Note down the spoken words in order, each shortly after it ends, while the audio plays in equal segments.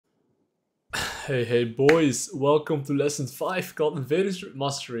Hey boys, welcome to lesson 5 called Invading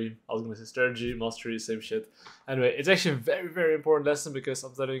Mastery. I was gonna say strategy, mastery, same shit. Anyway, it's actually a very important lesson because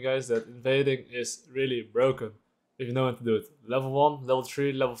I'm telling you guys that invading is really broken if you know how to do it. Level 1, level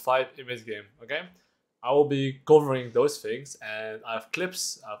 3, level 5 in mid-game, okay? I will be covering those things and I have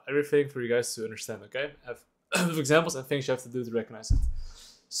clips, I have everything for you guys to understand, okay? I have examples and things you have to do to recognize it.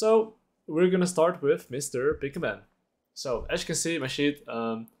 So, we're gonna start with Mr. Pick a Man. So, as you can see, my sheet,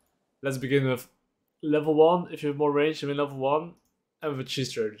 let's begin with level 1. If you have more range, you win level 1. And with cheese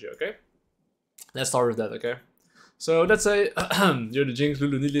strategy, okay? Let's start with that, okay? So let's say you're the Jinx,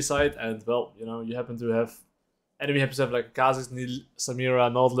 Lulu, Needly side, and well, you know, you happen to have enemy happens to have like Kha'Zix, Needle,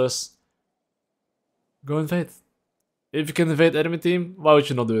 Samira, Nautilus. Go invade. If you can invade enemy team, why would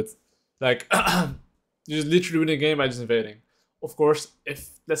you not do it? Like, you just literally win a game by just invading. Of course, if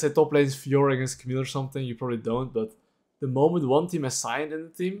let's say top lane is Fiora against Camille or something, you probably don't, but the moment one team has Sign in the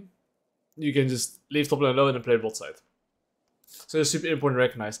team, you can just leave top lane alone and play bot side. So it's super important to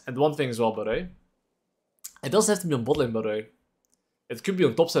recognize. And one thing as well, by the way, it doesn't have to be on bot lane, by the way. It could be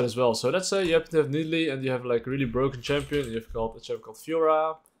on top side as well. So let's say you happen to have Needly and you have like a really broken champion. And you've got a champion called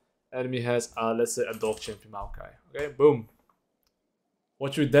Fiora. Enemy has, let's say, a dog champion, Maokai. Okay, boom.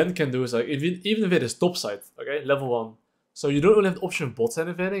 What you then can do is like, even if it is top side, okay, level 1. So you don't only have the option of bot side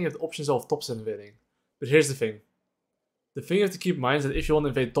invading, you have the options of top side invading. But here's the thing. The thing you have to keep in mind is that if you want to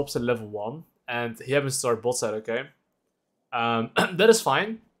invade top side level 1 and he happens to start bot side, okay, that is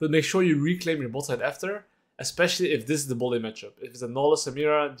fine, but make sure you reclaim your bot side after, especially if this is the bot lane matchup. If it's a Nautilus,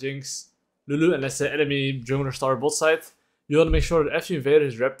 Samira, Jinx, Lulu, and let's say enemy jungler star bot side, you want to make sure that after you invade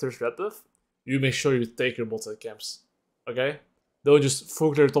his Raptor's red buff, you make sure you take your bot side camps, okay? Don't just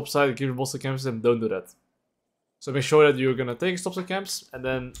full clear top side, give your bot side camps, and don't do that. So make sure that you're gonna take his top side camps, and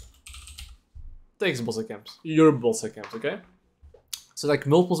then take his bot side camps. Your bot side camps, okay? So like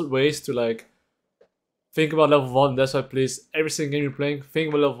multiple ways to like think about level 1. That's why please, every single game you're playing, think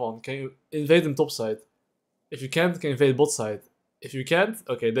about level 1. Can you invade them top side? If you can't, can you invade bot side? If you can't,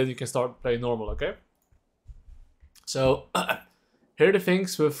 okay, then you can start playing normal, okay? So here are the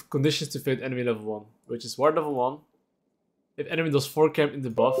things with conditions to invade enemy level 1, which is ward level 1. If enemy does 4 camp in the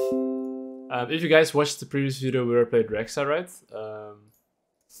buff. If you guys watched the previous video where I played Rek'Sai, right?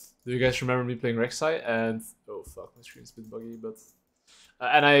 Do you guys remember me playing Rek'Sai? And oh fuck, my screen's a bit buggy, but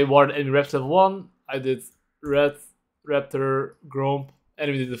and I warded enemy Rapt level 1. I did Red, Raptor, Gromp.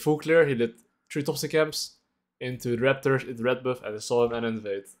 Enemy did the full clear. He did 3 top side camps into the Raptors, into Red buff, and I saw him and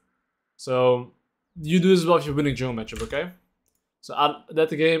invade. So you do this as well if you're winning jungle matchup, okay? So at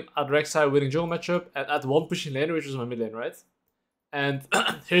the game, at Rek'Sai winning jungle matchup, and at 1 pushing lane, which was my mid lane, right? And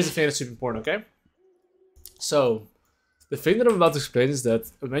here's the thing that's super important, okay? So the thing that I'm about to explain is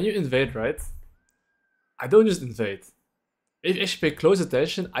that when you invade, right? I don't just invade. If you actually pay close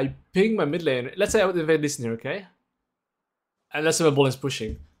attention, I ping my mid lane. Let's say I would invade this here, okay? And let's say my ball is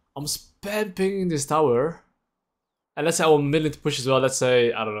pushing. I'm spam pinging this tower. And let's say I want mid lane to push as well. Let's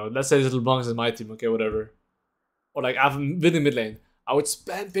say, I don't know, let's say this little bunks is my team, okay, whatever. Or like I have winning mid lane. I would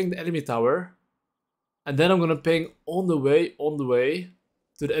spam ping the enemy tower. And then I'm gonna ping on the way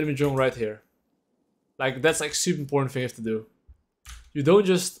to the enemy jungle right here. Like that's like super important thing you have to do. You don't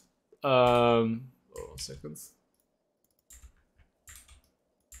just oh, 1 second.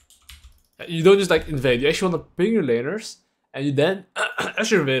 You don't just like invade. You actually want to ping your laners, and you then, as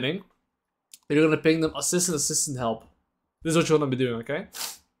you're invading, you're gonna ping them assistant, help. This is what you want to be doing, okay?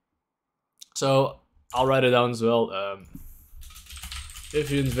 So I'll write it down as well.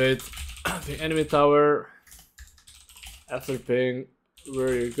 If you invade the enemy tower, after ping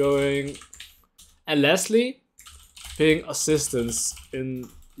where you're going, and lastly, ping assistance in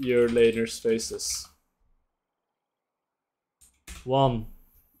your laners' faces. 1,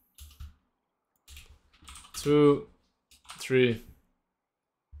 2, 3.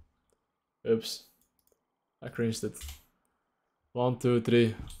 Oops, I cringed it. 1, 2,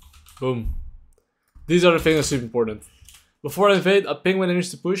 3. Boom. These are the things that are super important. Before I invade, I ping when I need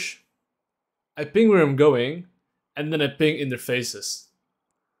to push. I ping where I'm going, and then I ping in their faces.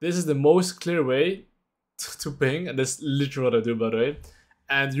 This is the most clear way to ping, and that's literally what I do, by the way.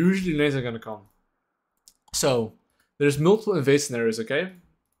 And usually lanes are gonna come. So there's multiple invade scenarios, okay?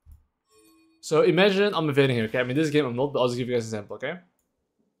 So imagine I'm invading here, okay? I mean, this game I'm not, but I'll just give you guys an example, okay?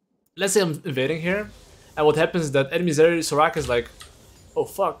 Let's say I'm invading here, and what happens is that enemy Zeri Soraka is like, oh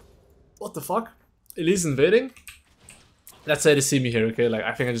fuck, what the fuck? Elise invading? Let's say they see me here, okay? Like,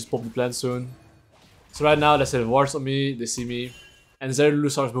 I think I just popped the plant soon. So right now, let's say the wards on me, they see me, and Zeri Lulu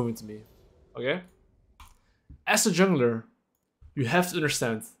starts moving to me, okay? As a jungler, you have to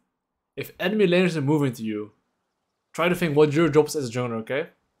understand, if enemy laners are moving to you, try to think what your job is as a jungler, okay?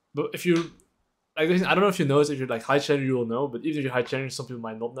 But if you like I don't know if you notice, if you're like high challenger you will know, but even if you're high challenger, some people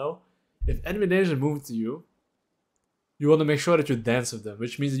might not know. If enemy laners are moving to you, you want to make sure that you dance with them,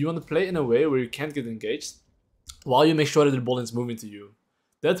 which means that you want to play in a way where you can't get engaged, while you make sure that their bot lane's moving to you.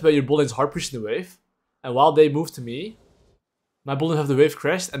 That way your bot lane's hard pushing the wave, and while they move to me, my bot lane have the wave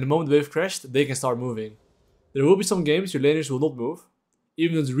crashed, and the moment the wave crashed, they can start moving. There will be some games your laners will not move,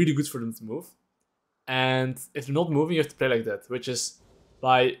 even though it's really good for them to move. And if they're not moving, you have to play like that, which is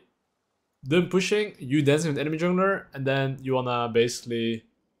by them pushing, you dancing with enemy jungler, and then you wanna basically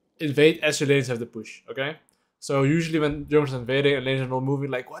invade as your lanes have the push, okay? So usually when junglers are invading and lanes are not moving,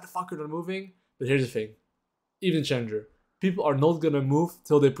 like, why the fuck are they not moving? But here's the thing, even Challenger, people are not gonna move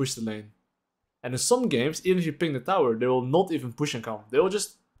till they push the lane. And in some games, even if you ping the tower, they will not even push and come. They will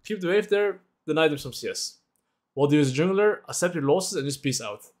just keep the wave there, deny them some CS. What you as a jungler, accept your losses and just peace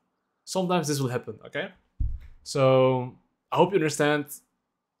out. Sometimes this will happen, okay? So I hope you understand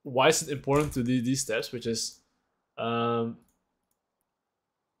why is it important to do these steps, which is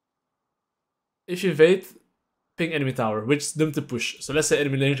if you invade, ping enemy tower, which is them to push. So let's say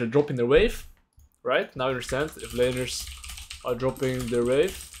enemy laners are dropping their wave, right? Now you understand, if laners are dropping their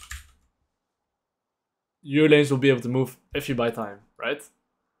wave, your lanes will be able to move if you buy time, right?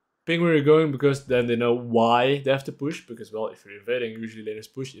 Ping where you're going, because then they know why they have to push, because, well, if you're invading, usually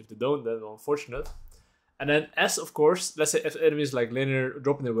laners push. If they don't, then well, unfortunate. And then S, of course, let's say if enemies like laner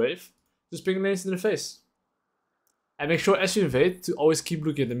dropping their wave, just ping lanes in the face. And make sure as you invade to always keep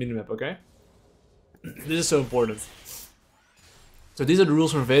looking at the minimap, okay? This is so important. So these are the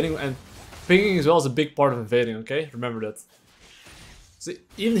rules for invading, and pinging as well is a big part of invading, okay? Remember that. So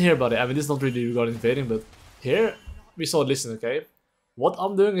even here, buddy, I mean, this is not really regarding invading, but here, we saw it, listen, okay? What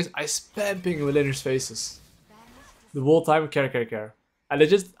I'm doing is I spam ping with laners' faces. The whole time, care. And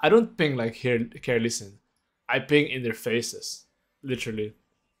I don't ping like here, care, listen. I ping in their faces. Literally.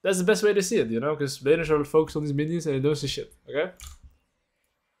 That's the best way to see it, you know? Because laners are focused on these minions and they don't see shit, okay?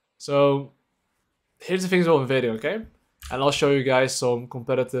 So, here's the things about invading, okay? And I'll show you guys some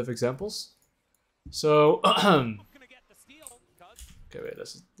competitive examples. So, okay, wait,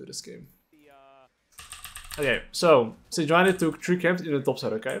 let's do this game. Okay, so Sejuani took 3 camps in the top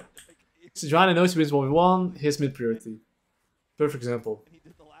side, okay? Sejuani knows he wins 1v1, here's mid priority. Perfect example.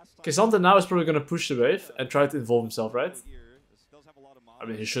 K'Sante now is probably gonna push the wave and try to involve himself, right? I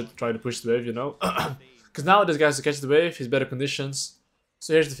mean, he should try to push the wave, you know? Because now this guy has to catch the wave, he's better conditions.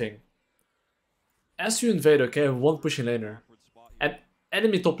 So here's the thing. As you invade, okay, one pushing laner. And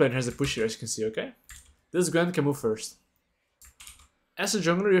enemy top laner has a push here, as you can see, okay? This Gwen can move first. As a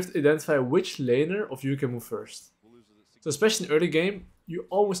jungler, you have to identify which laner of you can move first. So especially in early game, you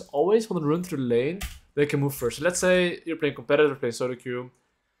always want to run through the lane that can move first. So let's say you're playing competitive, playing solo queue,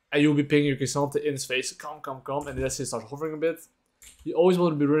 and you'll be pinging your K'Sante in his face, come, and let's say start hovering a bit. You always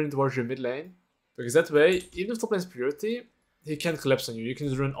want to be running towards your mid lane, because that way, even if top lane's priority, he can't collapse on you. You can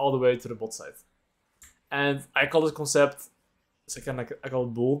just run all the way to the bot side. And I call this concept, it's kind of like, I call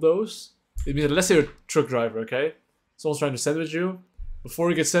it bulldose. It means that let's say you're a truck driver, okay? Someone's trying to sandwich you. Before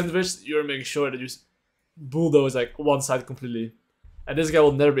you get sandwiched, you're making sure that you bulldoze like one side completely. And this guy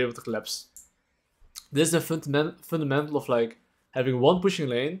will never be able to collapse. This is the fundamental of like having one pushing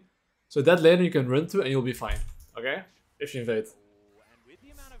lane. So that lane you can run to and you'll be fine. Okay? If you invade.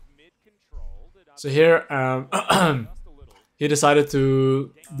 So here, he decided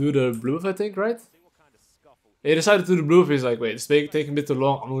to do the blue, I think, right? He decided to do the blue. He's like, wait, it's taking a bit too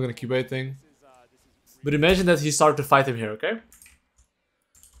long. I'm not gonna keep waiting. But imagine that he started to fight him here, okay?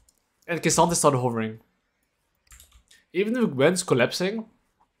 And K'Sante started hovering. Even if Gwen's collapsing,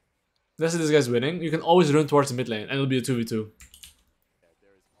 let's say this guy's winning, you can always run towards the mid lane and it'll be a 2v2.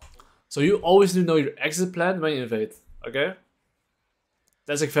 So you always need to know your exit plan when you invade, okay?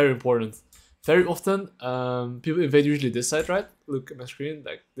 That's like very important. Very often, people invade usually this side, right? Look at my screen,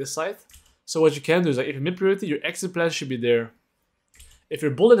 like this side. So what you can do is like if you're mid priority, your exit plan should be there. If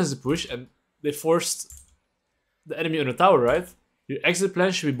your bullet has a push and they forced the enemy on the tower, right? Your exit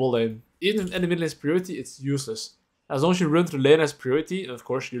plan should be ball lane. Even if enemy lane has priority, it's useless. As long as you run through lane as priority, and of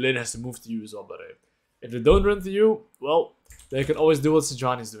course your lane has to move to you as well, but if they don't run to you, well, they can always do what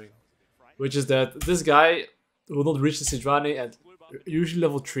Sejuani is doing. Which is that this guy will not reach the Sejuani at usually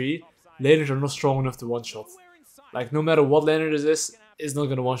level 3, laners are not strong enough to one-shot. Like no matter what laner this is, it's not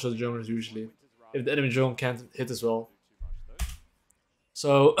gonna one-shot the junglers usually. If the enemy jungle can't hit as well.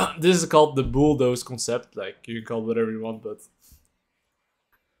 So this is called the bulldose concept, like you can call it whatever you want, but...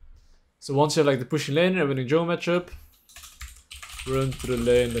 So once you have like the pushing lane and winning jungle matchup, run to the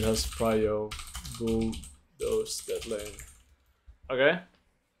lane that has prio, bulldoze that lane. Okay?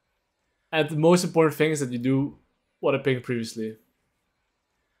 And the most important thing is that you do what I pinged previously.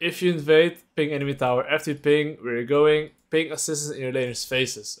 if you invade, ping enemy tower. After you ping, where you're going, ping assistance in your laners'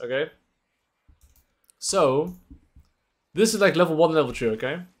 faces, okay? So, this is like level 1, level 3,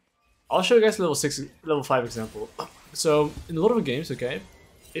 okay? I'll show you guys level 6, level 5 example. So, in a lot of games, okay,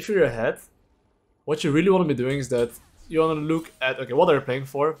 if you're ahead, what you really want to be doing is that you want to look at, okay, what are you playing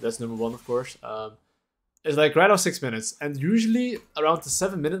for? That's number 1, of course. It's like right now 6 minutes, and usually around the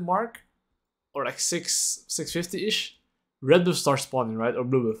 7-minute mark, or like 650-ish, red buff starts spawning, right? Or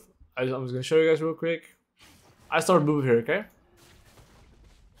blue buff. I'm just gonna show you guys real quick. I start blue buff here, okay?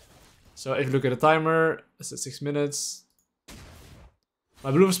 So if you look at the timer, it's at 6 minutes. My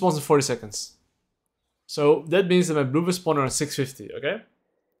blue buff spawns in 40 seconds. So that means that my blue buff spawns around 650, okay?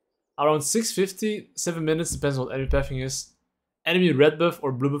 Around 650, 7 minutes, depends on what enemy pathing is. Enemy red buff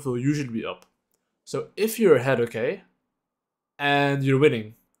or blue buff will usually be up. So if you're ahead, okay, and you're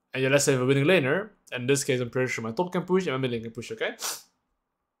winning, and you're, let's say, a winning laner, and in this case I'm pretty sure my top can push and my mid lane can push, okay?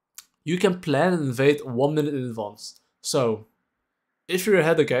 You can plan and invade 1 minute in advance. So, if you're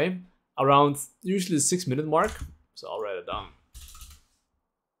ahead, okay, around usually the 6-minute mark, so I'll write it down.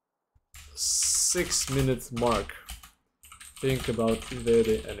 6-minute mark. Think about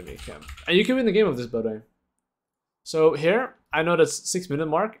invading enemy camp. And you can win the game of this, by the way. So here, I know that's 6-minute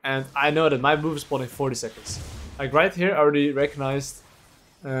mark, and I know that my move is spawning 40 seconds. Like right here, I already recognized.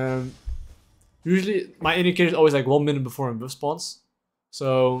 Usually, my indicator is always like 1 minute before my buff spawns.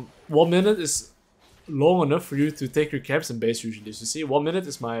 So 1 minute is long enough for you to take your camps and base usually. So you see, 1 minute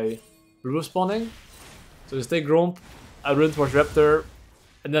is my buff spawning. So just take Gromp, I run towards Raptor,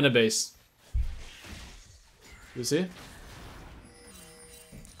 and then a base. You see?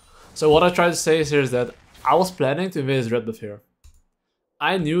 So what I try to say here is that I was planning to invade his red buff here.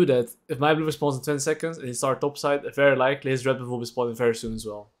 I knew that if my blue buff spawns in 20 seconds and he starts topside, very likely his red buff will be spawning very soon as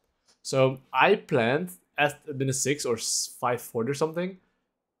well. So I planned at minute 6 or 5:40 or something.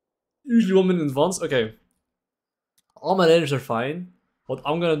 Usually 1 minute in advance. Okay. All my laners are fine. What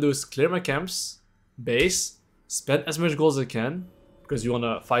I'm gonna do is clear my camps, base, spend as much gold as I can, because you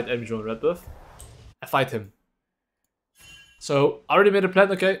wanna fight enemy on red buff, and fight him. So I already made a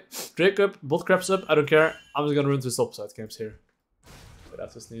plan, okay. Drake up, bot crabs up, I don't care. I'm just gonna run to the top side camps here. Wait, I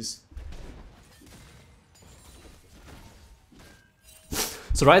have to sneeze.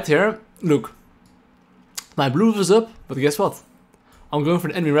 So right here, look. My blue buff is up, but guess what? I'm going for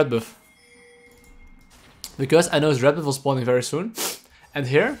the enemy red buff. Because I know his red buff will spawn very soon. And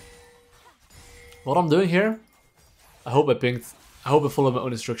here, what I'm doing here, I hope I followed my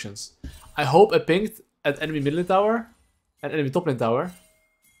own instructions. I hope I pinged at enemy mid lane tower and enemy top lane tower.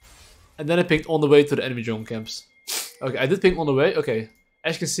 And then I pinged on the way to the enemy jungle camps. Okay, I did ping on the way. Okay,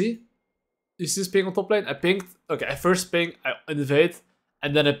 as you can see, you see this ping on top lane? I pinged. Okay, I first ping, I invade,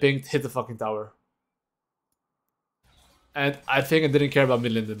 and then I pinged, hit the fucking tower. And I think I didn't care about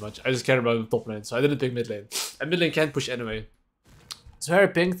mid lane that much. I just cared about the top lane, so I didn't ping mid lane. And mid lane can't push anyway. So here I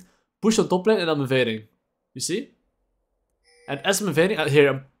pinged, pushed on top lane, and I'm invading. You see? And as I'm invading, here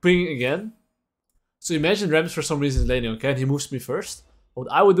I'm pinging again. So imagine Rams for some reason is laning, okay? And he moves me first.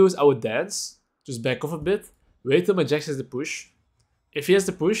 What I would do is I would dance, just back off a bit, wait till my Jax has the push. If he has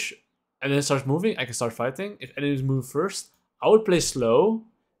the push and then starts moving, I can start fighting. If enemies move first, I would play slow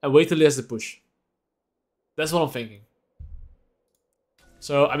and wait till he has the push. That's what I'm thinking.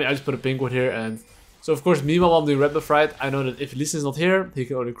 So, I mean, I just put a pink ward here, and so of course, meanwhile, while I'm doing red buff right, I know that if Lee Sin's not here, he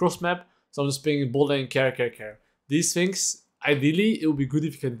can only cross map. So I'm just pinging bot lane, care. These things, ideally, it would be good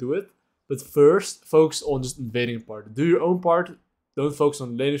if you can do it. But first, focus on just invading part. Do your own part. Don't focus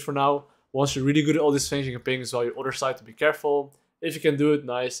on the laners for now. Once you're really good at all these things, you can ping as well your other side to be careful. If you can do it,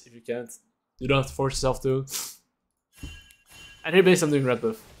 nice. If you can't, you don't have to force yourself to. And here basically I'm doing red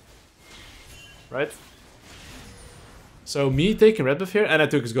buff. Right? So me taking red buff here, and I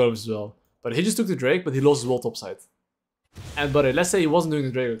took his golems as well. But he just took the Drake, but he lost his wall topside. And but let's say he wasn't doing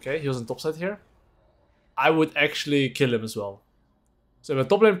the Drake, okay? He was on topside here. I would actually kill him as well. So if a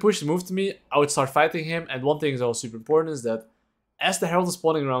top lane push moved to me, I would start fighting him. And one thing is also super important is that as the Herald is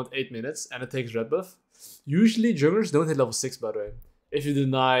spawning around 8 minutes and it takes red buff, usually junglers don't hit level 6, by the way, if you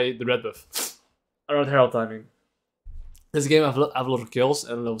deny the red buff around Herald timing. This game I have a lot of kills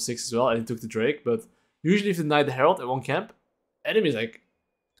and level 6 as well, and he took the Drake, but usually if you deny the Herald at one camp, enemy is like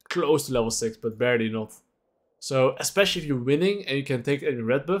close to level 6, but barely not. So especially if you're winning and you can take enemy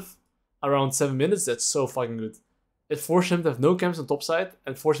red buff around 7 minutes, that's so fucking good. It forces him to have no camps on top side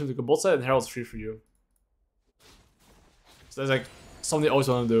and forces him to go bot side, and Herald's free for you. So that's like something I always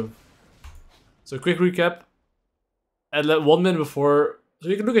want to do. So quick recap. At 1 minute before, so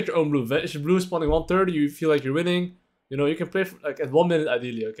you can look at your own blue. If your blue is spawning 130, you feel like you're winning. You know, you can play for, like at 1 minute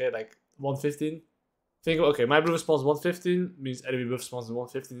ideally, okay? Like 1:15. think, okay, my blue spawns 115, means enemy blue spawns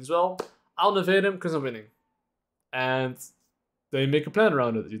 115 as well. I'll invade him because I'm winning. And then you make a plan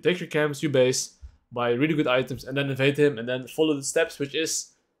around it. You take your camps, you base, buy really good items, and then invade him, and then follow the steps, which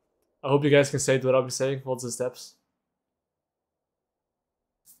is... I hope you guys can say it without me saying. What's the steps?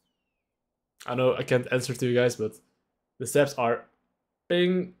 I know I can't answer to you guys, but the steps are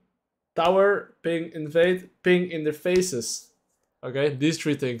ping, tower, ping, invade, ping in their faces. Okay, these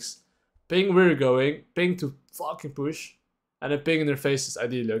three things. Ping where you're going, ping to fucking push, and then ping in their faces,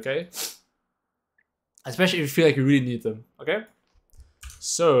 ideally, okay? Especially if you feel like you really need them, okay?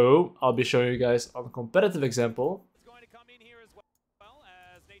 So, I'll be showing you guys on a competitive example.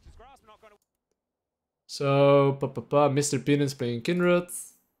 So, Mr. Peanuts playing Kindred.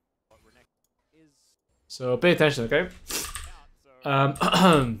 So, pay attention, okay?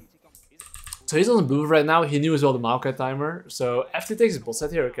 So he's on the blue right now. He knew as well the Maokai timer. So, after he takes his bot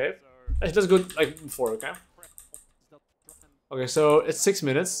set here, okay? Let's go like before, okay? Okay, so it's 6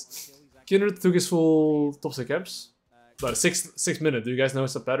 minutes. Kindred took his full top 6 camps. But 6 minutes, do you guys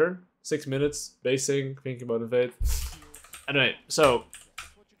notice a pattern? 6 minutes, basing, thinking about invade. Anyway, so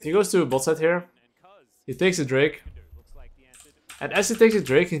he goes to a bot set here. He takes a Drake. And as he takes a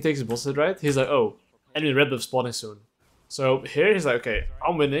Drake, he takes a bot set, right? He's like, oh, enemy red buff spawning soon. So here he's like, okay,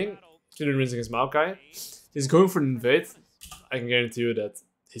 I'm winning. Kindred wins against Maokai. He's going for an invade. I can guarantee you that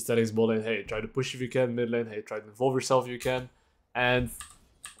he's telling his bot lane, hey, try to push if you can, mid lane, hey, try to involve yourself if you can. And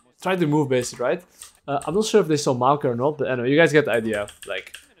try to move basically, right? I'm not sure if they saw Maokai or not, but anyway, you guys get the idea.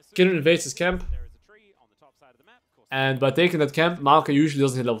 Like, Kindred invades his camp. And by taking that camp, Maokai usually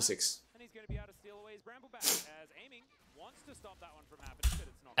doesn't hit level 6.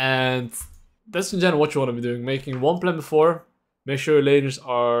 And that's in general what you want to be doing. Making one plan before. Make sure your laners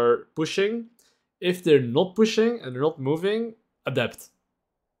are pushing. If they're not pushing and they're not moving, adapt.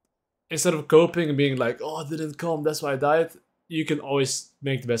 Instead of coping and being like, oh, it didn't come, that's why I died. You can always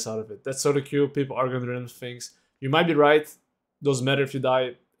make the best out of it. That's solo queue. People are going to random things. You might be right. Doesn't matter if you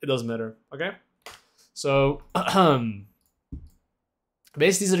die. It doesn't matter. Okay? So,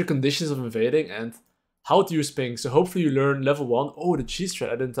 basically these are the conditions of invading and how to use ping. So hopefully you learn level 1. Oh, the cheese strat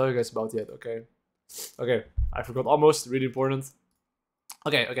I didn't tell you guys about yet. Okay. Okay. I forgot almost. Really important.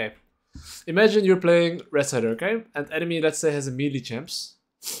 Okay. Imagine you're playing red side, okay? And enemy, let's say, has a melee champs.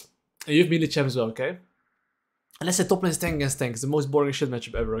 And you have melee champs as well, okay? And let's say top lane is tank against tank. It's the most boring shit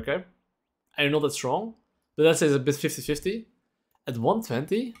matchup ever, okay? And you're not that strong. But let's say it's a bit 50-50. At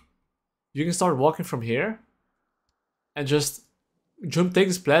 120, you can start walking from here. And just take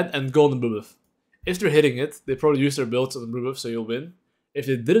this plant and go on the blue buff. If they're hitting it, they probably use their builds on the blue buff, so you'll win. If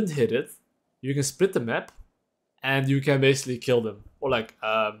they didn't hit it, you can split the map. And you can basically kill them. Or like,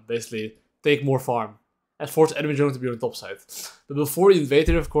 basically, take more farm. And force enemy drone to be on the top side. But before you invade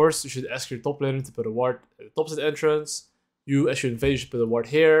it, of course, you should ask your top laner to put a ward at the top side entrance. You, as you invade, you should put a ward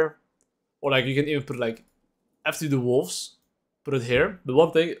here. Or like, you can even put it like, after the wolves, put it here. But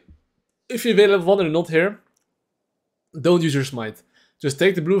one thing, if you invade level 1 and you're not here, don't use your smite. Just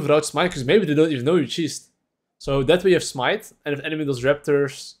take the blue without smite, because maybe they don't even know you cheesed. So that way you have smite, and if enemy does red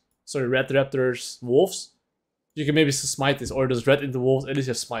raptors, wolves, you can maybe smite this, or does red into wolves, at least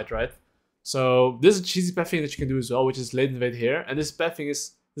you have smite, right? So this is a cheesy pathing that you can do as well, which is late invade here. And this pathing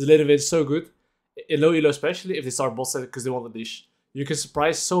is, this late invade is so good, in low elo especially, if they start bot side because they want a leash. You can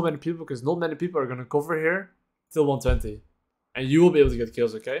surprise so many people, because not many people are going to cover here till 120. And you will be able to get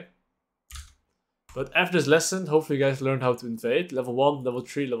kills, okay? But after this lesson, hopefully you guys learned how to invade. Level 1, level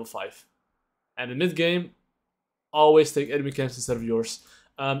 3, level 5. And in mid-game, always take enemy camps instead of yours.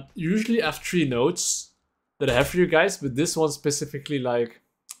 Usually I have 3 notes that I have for you guys, but this one specifically, like,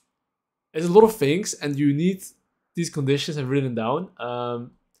 it's a lot of things, and you need these conditions have written down.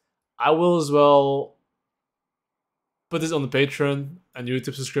 I will as well put this on the Patreon and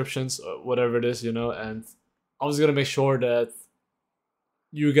YouTube subscriptions, or whatever it is, you know, and I'm just gonna make sure that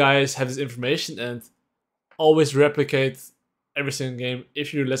you guys have this information and always replicate every single game.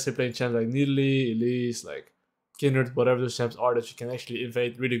 If you're, let's say, playing champs like Nidalee, Elise, like Kindred, whatever those champs are that you can actually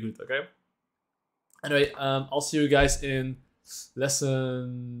invade really good, okay? Anyway, I'll see you guys in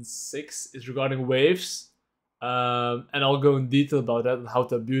lesson 6. It's regarding waves. And I'll go in detail about that and how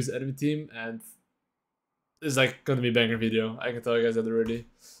to abuse the enemy team. And it's like gonna be a banger video. I can tell you guys that already.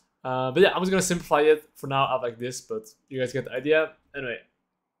 But yeah, I'm just gonna simplify it for now out like this, but you guys get the idea. Anyway,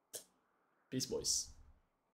 peace, boys.